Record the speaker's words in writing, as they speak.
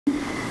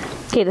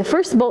Okay, the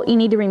first bolt you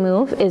need to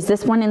remove is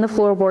this one in the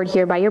floorboard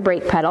here by your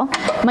brake pedal.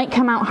 It might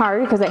come out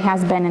hard because it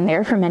has been in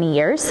there for many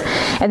years.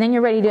 And then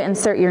you're ready to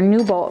insert your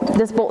new bolt.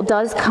 This bolt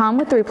does come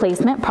with the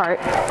replacement part.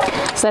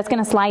 So that's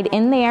going to slide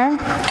in there,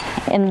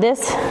 and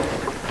this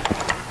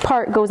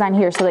part goes on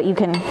here so that you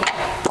can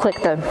click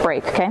the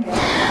brake, okay?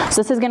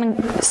 So this is going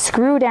to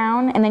screw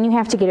down, and then you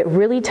have to get it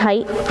really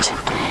tight,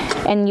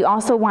 and you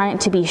also want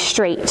it to be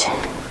straight.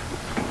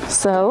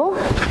 So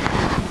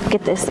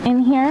get this in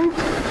here.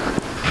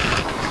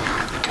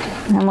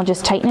 And then we'll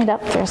just tighten it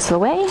up the rest of the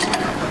way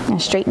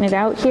and straighten it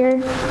out here.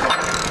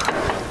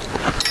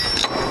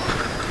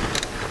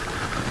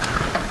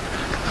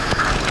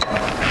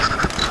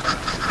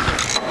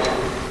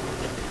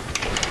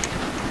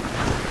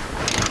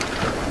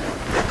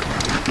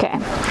 Okay.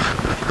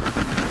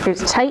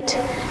 It's tight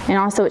and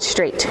also it's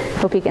straight.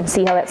 Hope you can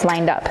see how that's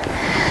lined up.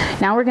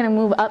 Now we're going to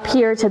move up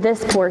here to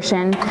this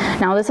portion.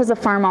 Now this is a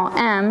Farmall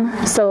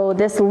M, so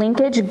this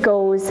linkage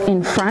goes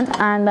in front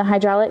on the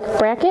hydraulic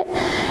bracket.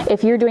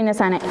 If you're doing this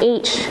on an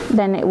H,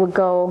 then it would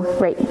go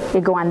right,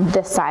 it'd go on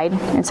this side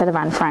instead of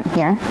on front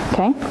here,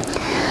 okay?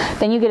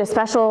 Then you get a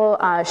special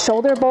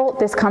shoulder bolt.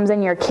 This comes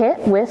in your kit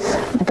with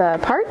the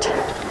part.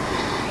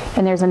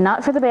 And there's a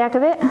nut for the back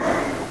of it.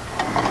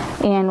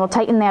 And we'll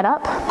tighten that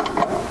up.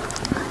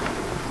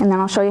 And then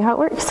I'll show you how it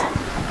works.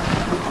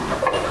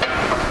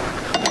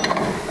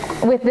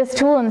 With this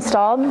tool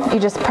installed, you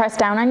just press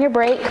down on your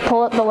brake,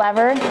 pull up the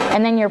lever,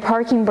 and then your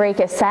parking brake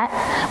is set.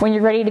 When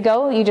you're ready to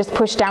go, you just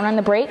push down on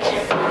the brake,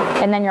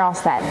 and then you're all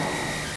set.